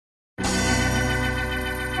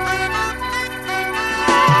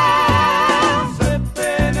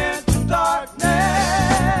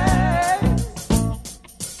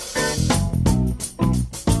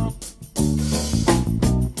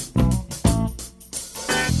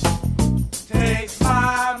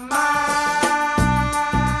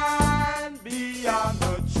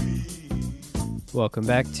Welcome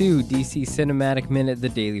back to DC Cinematic Minute, the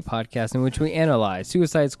daily podcast in which we analyze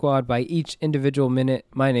Suicide Squad by each individual minute.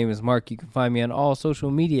 My name is Mark. You can find me on all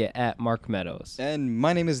social media at Mark Meadows. And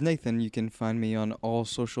my name is Nathan. You can find me on all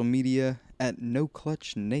social media at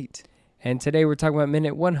NoClutchNate. And today we're talking about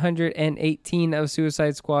minute 118 of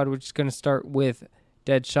Suicide Squad, which is going to start with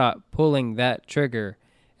Deadshot pulling that trigger.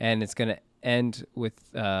 And it's going to end with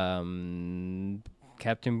Captain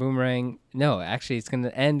Boomerang. No, actually, it's going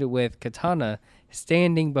to end with Katana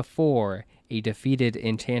standing before a defeated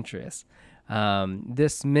Enchantress.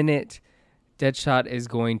 This minute, Deadshot is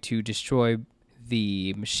going to destroy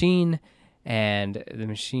the machine, and the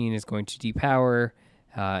machine is going to depower.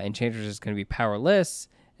 Enchantress is going to be powerless,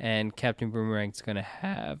 and Captain Boomerang is going to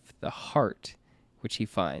have the heart, which he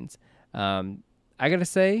finds. I got to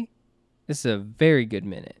say, this is a very good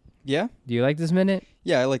minute. Yeah? Do you like this minute?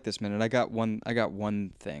 Yeah, I like this minute. I got one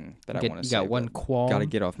thing that I want to say. You got one qualm? Got to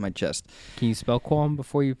get off my chest. Can you spell qualm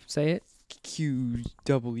before you say it?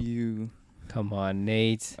 QW. Come on,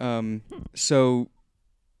 Nate. So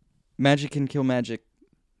magic can kill magic.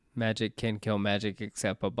 Magic can kill magic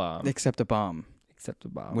except a bomb. Except a bomb. Except a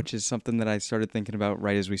bomb. Which is something that I started thinking about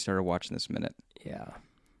right as we started watching this minute. Yeah.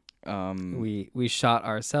 We shot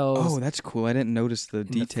ourselves. Oh, that's cool. I didn't notice the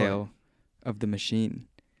detail of the machine.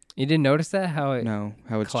 You didn't notice that? How it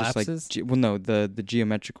just collapses? like the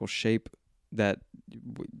geometrical shape that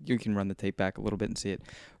you can run the tape back a little bit and see it.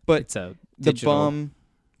 But it's a digital.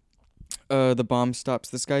 The bomb stops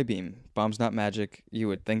the sky beam. Bomb's not magic. You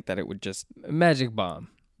would think that it would just magic bomb,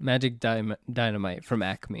 magic dynamite from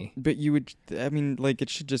Acme. But you would, I mean, like it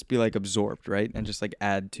should just be like absorbed, right, and just like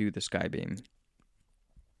add to the sky beam.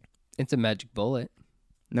 It's a magic bullet.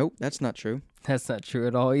 Nope, that's not true. That's not true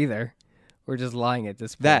at all either. We're just lying at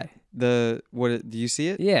this point. Do you see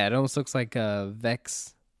it? Yeah, it almost looks like a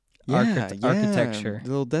Vex architecture. The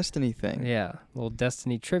little Destiny thing. Yeah, little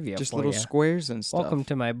Destiny trivia. Just little squares and stuff. Welcome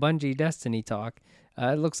to my Bungie Destiny talk.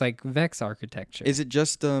 It looks like Vex architecture. Is it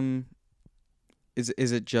just is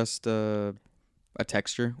it just a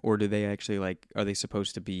texture, or do they actually are they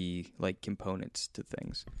supposed to be like components to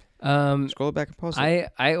things? Scroll it back and pause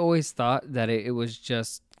it. I always thought that it was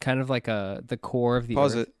just kind of like the core of the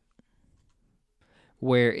pause Earth. It.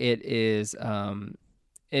 Where it is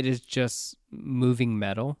just moving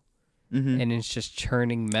metal, and it's just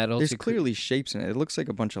churning metal. There's clearly shapes in it. It looks like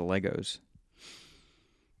a bunch of Legos.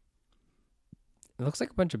 It looks like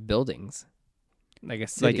a bunch of buildings, like a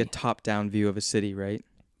city. Like a top-down view of a city, right?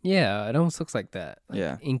 Yeah, it almost looks like that. Like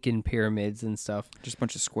yeah, Incan pyramids and stuff. Just a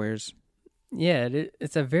bunch of squares. Yeah,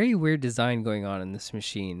 it's a very weird design going on in this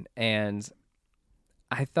machine, and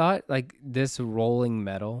I thought like this rolling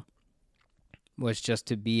metal was just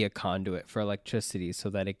to be a conduit for electricity so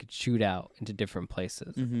that it could shoot out into different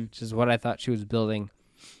places, which is what I thought she was building,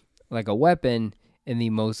 like a weapon in the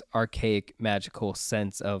most archaic magical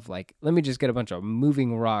sense of like, let me just get a bunch of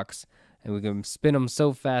moving rocks and we can spin them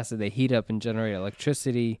so fast that they heat up and generate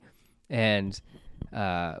electricity, and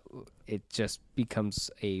it just becomes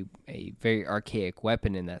a very archaic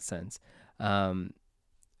weapon in that sense.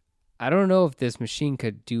 I don't know if this machine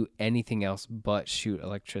could do anything else but shoot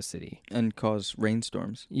electricity and cause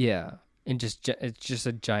rainstorms. Yeah, and it's just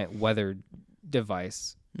a giant weather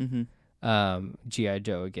device. G.I.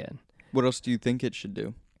 Joe again. What else do you think it should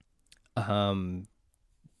do? I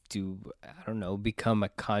don't know, become a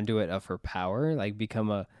conduit of her power, like become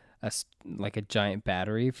a giant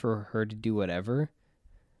battery for her to do whatever.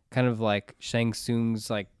 Kind of like Shang Tsung's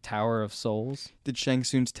like Tower of Souls. Did Shang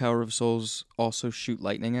Tsung's Tower of Souls also shoot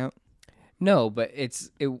lightning out? No, but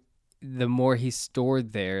the more he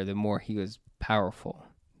stored there, the more he was powerful.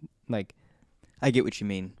 Like, I get what you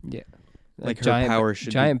mean. Yeah. Like her power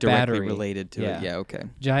should be directly battery related to it. Yeah, okay.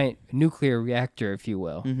 Giant nuclear reactor, if you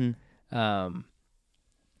will.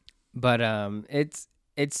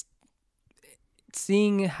 It's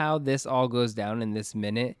seeing how this all goes down in this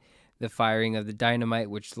minute, the firing of the dynamite,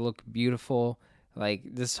 which looked beautiful. Like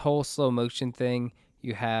this whole slow motion thing,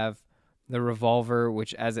 you have the revolver,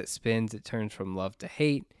 which as it spins, it turns from love to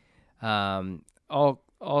hate. All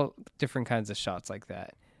different kinds of shots like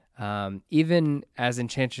that. Even as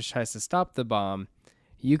Enchantress tries to stop the bomb,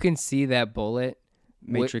 you can see that bullet.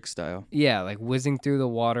 Matrix style. Yeah, like whizzing through the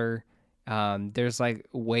water. There's like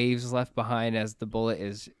waves left behind as the bullet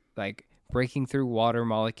is like breaking through water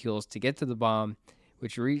molecules to get to the bomb,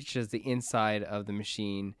 which reaches the inside of the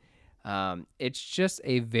machine. It's just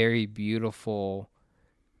a very beautiful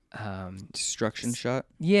destruction shot.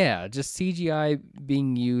 Yeah, just CGI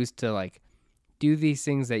being used to like do these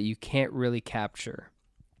things that you can't really capture.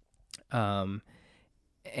 And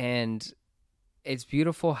it's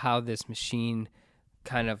beautiful how this machine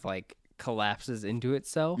kind of like collapses into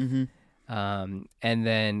itself. Mm-hmm. And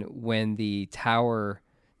then when the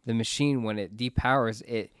machine, when it depowers,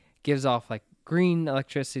 it gives off like green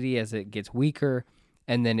electricity as it gets weaker,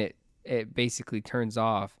 and then it basically turns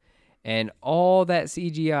off, and all that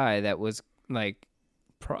CGI that was like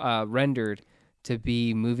rendered to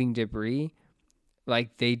be moving debris,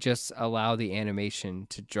 like they just allow the animation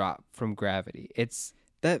to drop from gravity. It's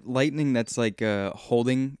that lightning that's like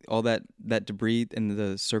holding all that debris in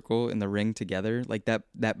the circle in the ring together, like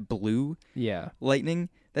that blue lightning.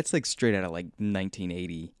 That's like straight out of like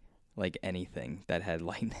 1980, like anything that had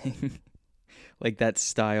lightning, like that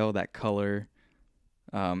style, that color.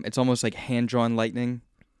 It's almost like hand drawn lightning.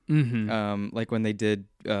 Mm-hmm. Like when they did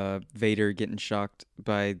Vader getting shocked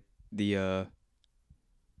by the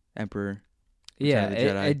Emperor. Yeah,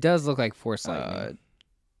 it does look like Force lightning.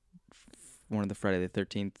 One of the Friday the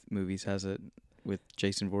 13th movies has it with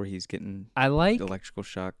Jason Voorhees getting electrical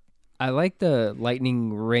shock. I like the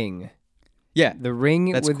lightning ring. Yeah, the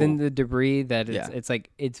ring within cool. the debris that it's like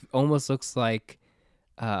it almost looks like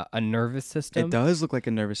a nervous system. It does look like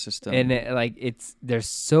a nervous system, and there's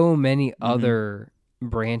so many other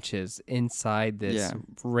branches inside this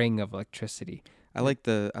ring of electricity. I like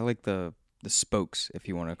the spokes, if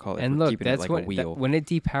you want to call it. And look, keeping that's it like a wheel. When it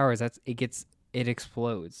depowers, it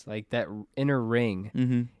explodes. Like that inner ring,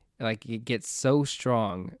 mm-hmm. like it gets so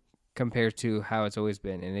strong compared to how it's always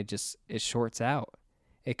been, and it shorts out.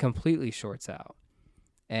 It completely shorts out,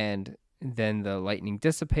 and then the lightning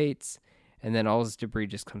dissipates, and then all this debris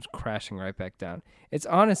just comes crashing right back down. It's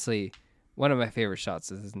honestly one of my favorite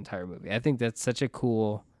shots of this entire movie. I think that's such a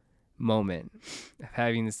cool moment of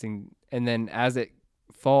having this thing, and then as it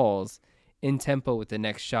falls in tempo with the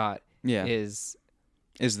next shot, is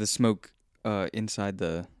the smoke inside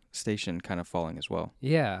the station kind of falling as well.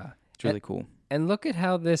 Yeah, it's really cool. And look at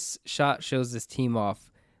how this shot shows this team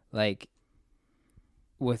off, like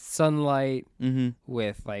with sunlight,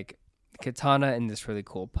 with like Katana in this really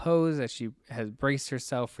cool pose as she has braced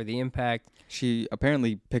herself for the impact. She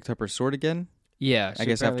apparently picked up her sword again. Yeah, I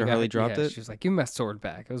guess after Harley dropped it. She was like, "Give me my sword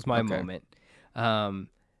back." It was my moment.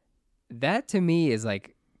 That to me is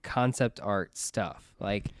like concept art stuff.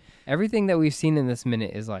 Like everything that we've seen in this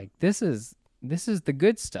minute is like this is the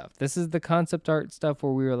good stuff. This is the concept art stuff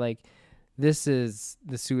where we were like, this is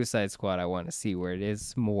the Suicide Squad I want to see, where it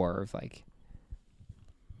is more of like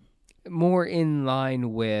more in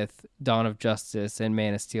line with Dawn of Justice and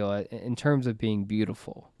Man of Steel in terms of being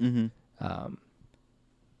beautiful.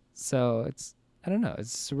 So I don't know,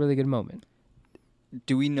 it's a really good moment.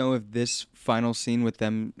 Do we know if this final scene with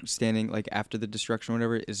them standing like after the destruction or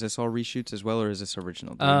whatever, is this all reshoots as well, or is this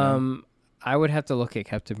original? I would have to look at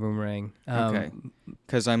Captain Boomerang. Okay.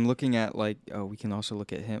 Because I'm looking at like, we can also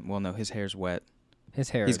look at him. Well, no, his hair's wet. He's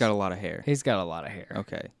got a lot of hair. He's got a lot of hair.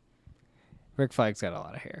 Okay. Rick Flag's got a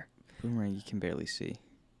lot of hair. Boomerang, you can barely see.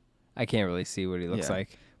 I can't really see what he looks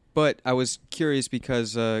like. But I was curious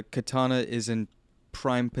because Katana is in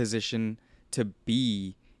prime position to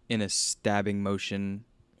be in a stabbing motion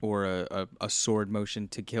or a sword motion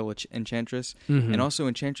to kill Enchantress. And also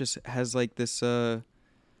Enchantress has like this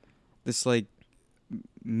like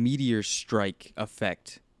meteor strike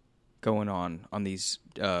effect going on these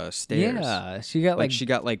stairs. Yeah, she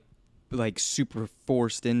got like super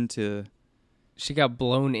forced into. She got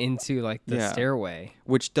blown into like the stairway,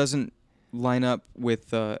 which doesn't line up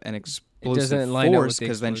with an explosive force,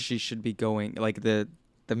 because then she should be going like the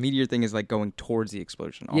meteor thing is like going towards the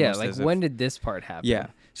explosion. Yeah, like when did this part happen? Yeah,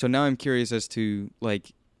 so now I'm curious as to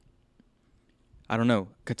like, I don't know.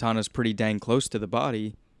 Katana's pretty dang close to the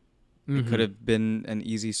body. It could have been an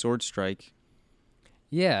easy sword strike.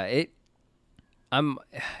 Yeah,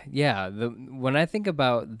 when I think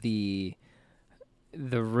about the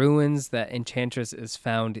ruins that Enchantress is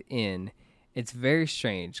found in, it's very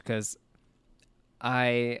strange because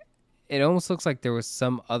it almost looks like there was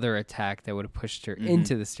some other attack that would have pushed her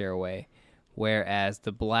into the stairway, whereas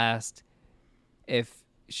the blast, if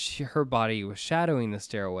her body was shadowing the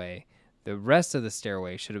stairway, the rest of the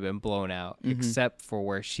stairway should have been blown out, except for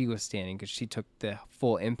where she was standing, because she took the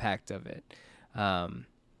full impact of it.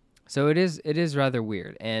 So it is rather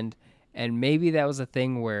weird, and maybe that was a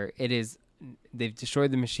thing where they've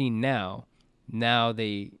destroyed the machine now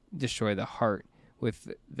they destroy the heart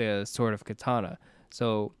with the sword of Katana.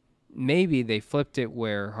 So maybe they flipped it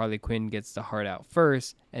where Harley Quinn gets the heart out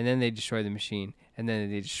first, and then they destroy the machine, and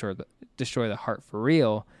then they destroy the heart for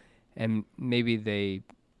real, and maybe they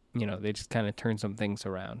just kind of turn some things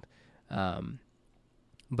around.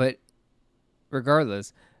 But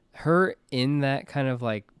regardless, her in that kind of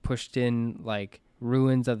like pushed in like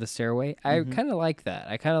ruins of the stairway, I kind of like that.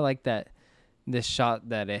 I kind of like that this shot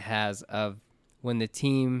that it has of when the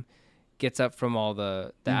team gets up from all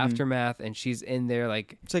the aftermath, and she's in there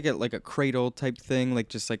like it's like a cradle type thing, like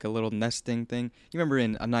just like a little nesting thing. You remember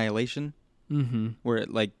in Annihilation, where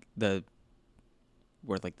it like the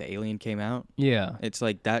alien came out? Yeah. It's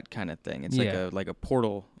like that kind of thing. It's like a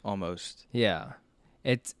portal almost. Yeah.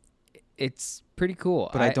 It's pretty cool.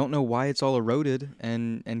 But I don't know why it's all eroded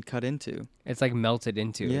and cut into. It's like melted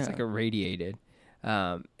into. Yeah. It's like irradiated.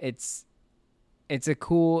 It's a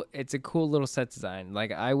cool little set design.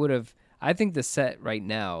 Like I think the set right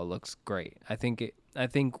now looks great. I think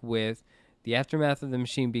with the aftermath of the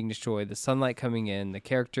machine being destroyed, the sunlight coming in, the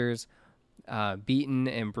characters beaten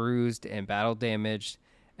and bruised and battle damaged,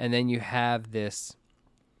 and then you have this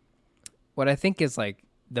what I think is like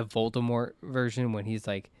the Voldemort version when he's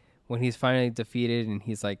finally defeated and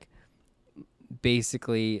he's like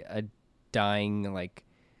basically a dying like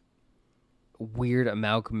weird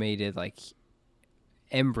amalgamated like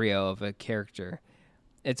embryo of a character.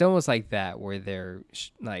 It's almost like that where they're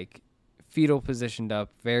like fetal positioned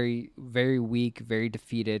up, very, very weak, very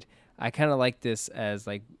defeated. I kind of like this as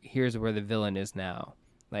like, here's where the villain is now,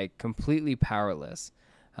 like completely powerless.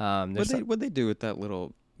 What'd they do with that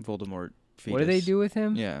little Voldemort fetus? What did they do with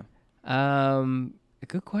him? Yeah. A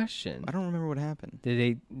good question. I don't remember what happened. Did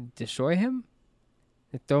they destroy him?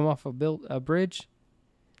 They throw him off a bridge?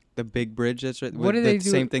 The big bridge, that's right. What did they do?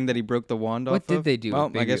 Same thing that he broke the wand off of? What did they do?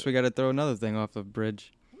 Well, I guess we got to throw another thing off the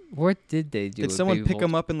bridge. What did they do? Did someone pick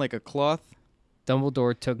him up in like a cloth?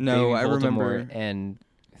 Dumbledore took baby Voldemort and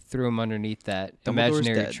threw him underneath that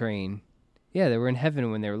imaginary train. Yeah, they were in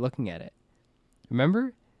heaven when they were looking at it.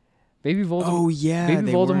 Remember? Baby Voldemort. Oh, yeah.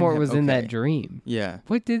 Baby Voldemort was in that dream. Yeah.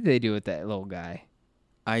 What did they do with that little guy?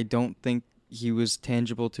 I don't think he was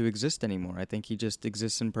tangible to exist anymore. I think he just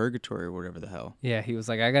exists in purgatory or whatever the hell. Yeah, he was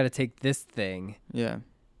like, I got to take this thing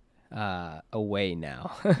away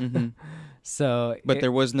now. Mm-hmm. So, but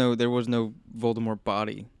there was no Voldemort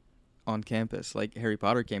body on campus. Like Harry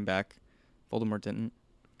Potter came back, Voldemort didn't.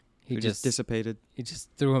 He just dissipated. He just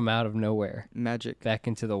threw him out of nowhere. Magic. Back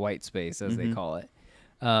into the white space, as they call it.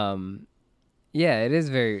 Yeah, it is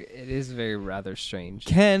very rather strange.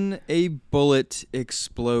 Can a bullet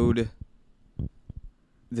explode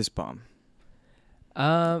this bomb?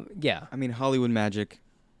 Yeah. I mean, Hollywood magic.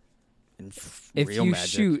 And if real you magic.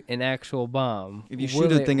 Shoot an actual bomb, if you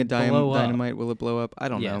shoot a thing of dynamite, will it blow up? I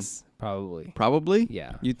don't know. Yes, probably. Probably?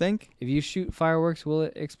 Yeah. You think? If you shoot fireworks, will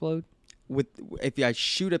it explode? If I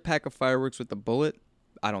shoot a pack of fireworks with a bullet,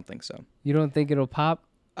 I don't think so. You don't think it'll pop?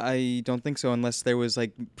 I don't think so, unless there was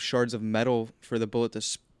like shards of metal for the bullet to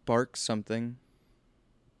spark something.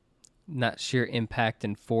 Not sheer impact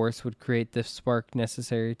and force would create the spark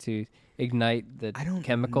necessary to ignite the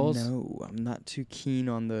chemicals? No, I'm not too keen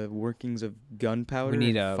on the workings of gunpowder. We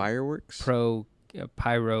need and fireworks.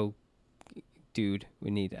 Pyro dude. We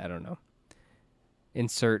need, I don't know.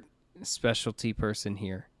 Insert specialty person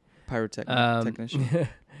here. Pyrotechnician.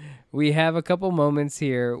 We have a couple moments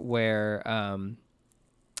here where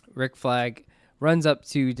Rick Flag runs up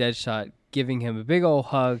to Deadshot, giving him a big old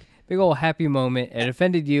hug. Big old happy moment. It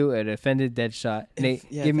offended you. It offended Deadshot. Nate,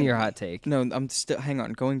 give me your hot take. No, I'm still. Hang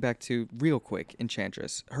on. Going back to real quick,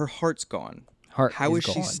 Enchantress. Her heart's gone. How is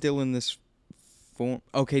she still in this form?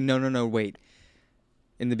 Okay, no. Wait.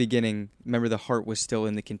 In the beginning, remember the heart was still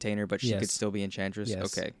in the container, but she could still be Enchantress.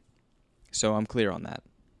 Yes. Okay, so I'm clear on that.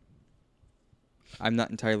 I'm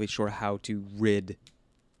not entirely sure how to rid.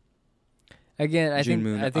 Again, I think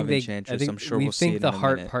Enchantress. I'm sure we'll see it in a minute. the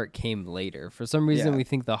heart part came later. For some reason, we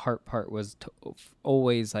think the heart part was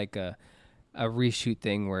always like a reshoot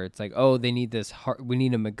thing where it's like, oh, they need this heart. We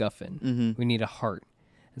need a MacGuffin. Mm-hmm. We need a heart.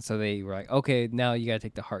 And so they were like, okay, now you got to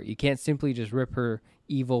take the heart. You can't simply just rip her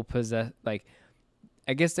evil possess. Like,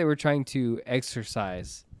 I guess they were trying to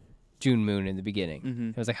exorcise June Moon in the beginning. Mm-hmm.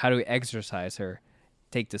 It was like, how do we exorcise her?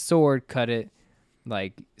 Take the sword, cut it,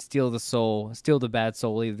 like steal the soul, steal the bad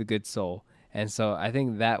soul, leave the good soul. And so I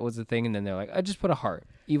think that was the thing. And then they're like, I just put a heart,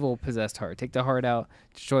 evil possessed heart. Take the heart out,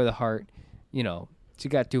 destroy the heart. You know, she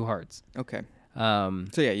got two hearts. Okay. So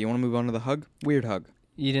yeah, you want to move on to the hug? Weird hug.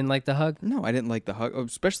 You didn't like the hug? No, I didn't like the hug,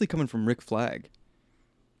 especially coming from Rick Flag.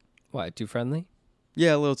 What, too friendly?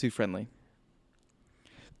 Yeah, a little too friendly.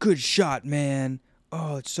 Good shot, man.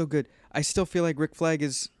 Oh, it's so good. I still feel like Rick Flag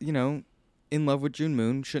is, in love with June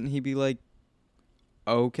Moon. Shouldn't he be like,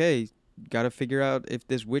 okay, got to figure out if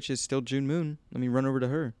this witch is still June Moon. Let me run over to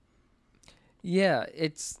her. Yeah,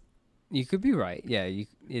 you could be right. Yeah,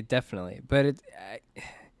 it definitely. But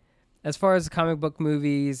as far as comic book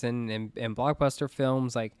movies and blockbuster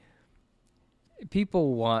films, like,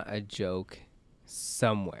 people want a joke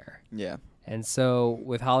somewhere. Yeah. And so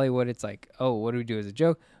with Hollywood, it's like, oh, what do we do as a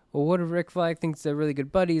joke? Well, what if Rick Flag thinks they're really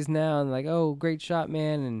good buddies now? And like, oh, great shot,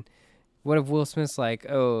 man. And what if Will Smith's like,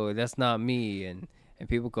 oh, that's not me? And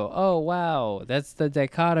people go, oh, wow, that's the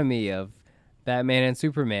dichotomy of Batman and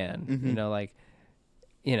Superman. Mm-hmm. You know, like,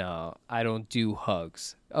 you know, I don't do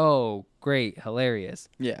hugs. Oh, great, hilarious.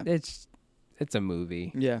 Yeah. It's a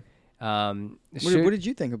movie. Yeah. What What did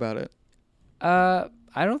you think about it? I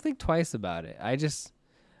don't think twice about it.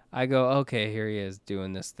 I go, okay, here he is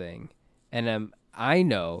doing this thing. And I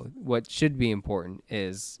know what should be important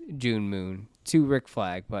is June Moon to Rick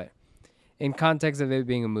Flag, but in context of it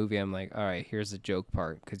being a movie, I'm like, all right, here's the joke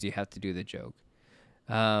part because you have to do the joke.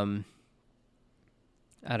 I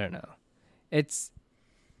don't know. It's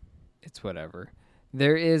whatever.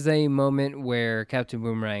 There is a moment where Captain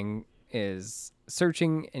Boomerang is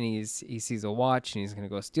searching and he sees a watch and he's going to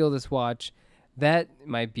go steal this watch. That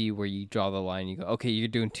might be where you draw the line. You go, okay, you're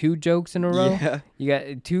doing 2 jokes in a row? Yeah. You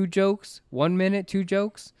got 2 jokes? 1 minute, 2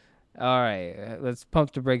 jokes? All right, let's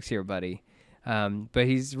pump the brakes here, buddy. But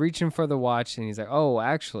he's reaching for the watch and he's like, oh,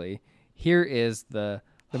 actually, here is the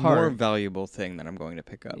heart. More valuable thing that I'm going to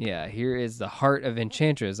pick up. Yeah, here is the heart of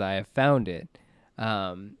Enchantress. I have found it.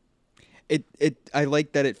 I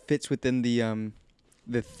like that it fits within the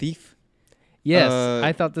thief. Yes,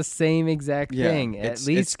 I thought the same exact yeah, thing. At it's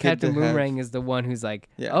least good Captain to have- Boomerang is the one who's like,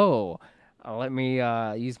 Yeah. oh, let me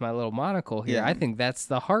use my little monocle here. Yeah. I think that's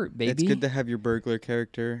the heart, baby. It's good to have your burglar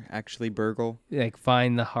character actually burgle. Like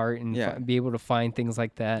find the heart and Yeah. be able to find things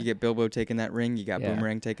like that. You get Bilbo taking that ring. You got Yeah.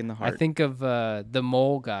 Boomerang taking the heart. I think of the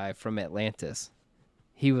mole guy from Atlantis.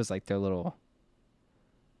 He was like their little,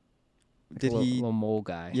 Did he? little mole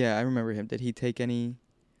guy. Yeah, I remember him. Did he take any?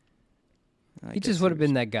 He just would have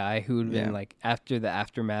been that guy who would have Yeah. been like, after the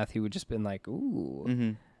aftermath, he would just been like, ooh,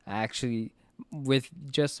 Mm-hmm. I actually, with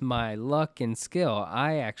just my luck and skill,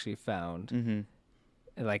 I actually found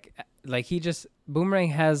Mm-hmm. like he just, Boomerang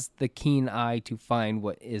has the keen eye to find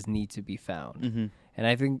what is need to be found. Mm-hmm. And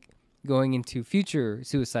I think going into future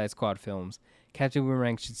Suicide Squad films, Captain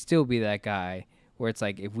Boomerang should still be that guy where it's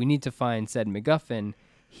like, if we need to find said MacGuffin,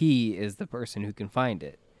 he is the person who can find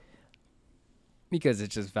it because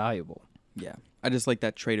it's just valuable. Yeah, I just like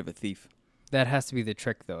that trait of a thief. That has to be the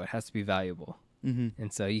trick, though. It has to be valuable. Mm-hmm.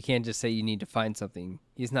 And so you can't just say you need to find something.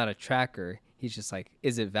 He's not a tracker. He's just like,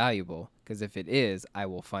 is it valuable? Because if it is, I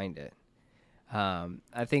will find it.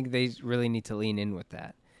 I think they really need to lean in with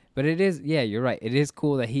that. But it is, yeah, you're right. It is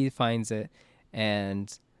cool that he finds it.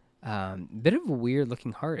 And bit of a weird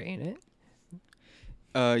looking heart, ain't it?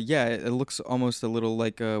 Yeah, it looks almost a little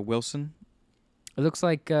like Wilson. It looks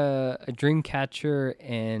like a Dreamcatcher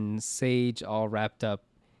and Sage all wrapped up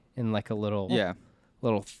in like a little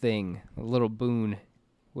thing, a little boon.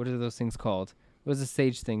 What are those things called? What is the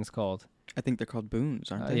Sage things called? I think they're called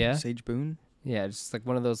boons, aren't they? Yeah? Sage boon. Yeah, just like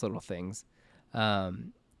one of those little things.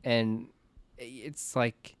 And it's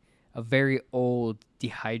like a very old,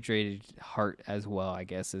 dehydrated heart as well, I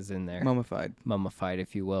guess, is in there. Mummified,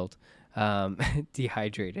 if you will.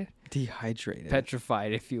 Dehydrated.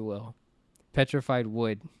 Petrified, if you will. Petrified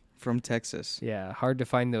wood. From Texas. Yeah, hard to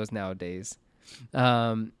find those nowadays.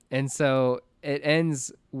 And so it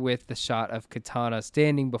ends with the shot of Katana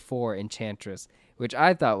standing before Enchantress, which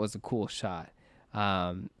I thought was a cool shot.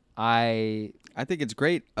 I think it's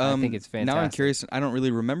great. I think it's fantastic. Now I'm curious. I don't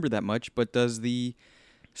really remember that much, but does the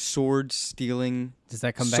sword stealing, does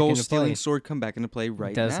that come back soul into stealing play? sword come back into play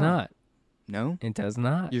right It does now? not. No? It does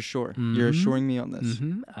not. You're sure? Mhm. You're assuring me on this?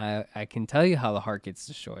 Mm-hmm. I can tell you how the heart gets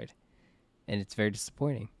destroyed, and it's very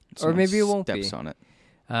disappointing. Someone or maybe it won't steps be. on it.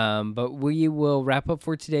 But we will wrap up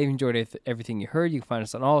for today. If you enjoyed everything you heard, you can find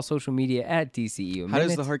us on all social media at DCEU. How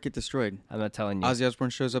does the heart get destroyed? I'm not telling you. Ozzy Osbourne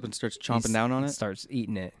shows up and starts chomping down on it? Starts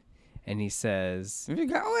eating it. And he says, If you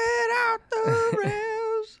go out the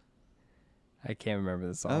rails I can't remember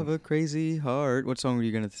the song. of a crazy heart. What song were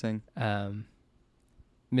you going to sing?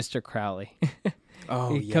 Mr. Crowley.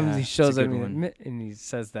 Oh, he comes, he shows up up, and he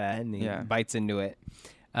says that, and he Yeah. bites into it.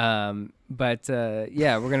 Yeah,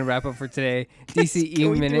 we're gonna wrap up for today. Can DCEU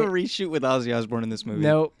we minute. do a reshoot with Ozzy Osbourne in this movie?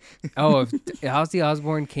 Nope. Oh, if Ozzy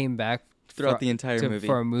Osbourne came back Throughout the entire movie.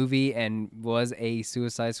 for a movie and was a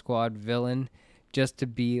Suicide Squad villain, just to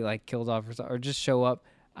be like killed off or just show up,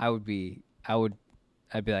 I'd be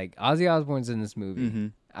like, Ozzy Osbourne's in this movie. Mm-hmm.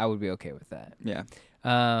 I would be okay with that. Yeah.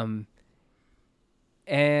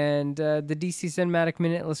 And the DC Cinematic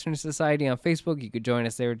Minute Listener Society on Facebook. You could join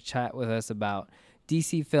us there to chat with us about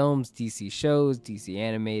DC films, DC shows, DC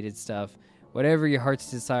animated stuff, whatever your heart's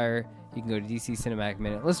desire. You can go to DC Cinematic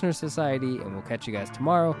Minute Listener Society, and we'll catch you guys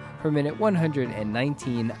tomorrow for minute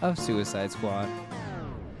 119 of Suicide Squad.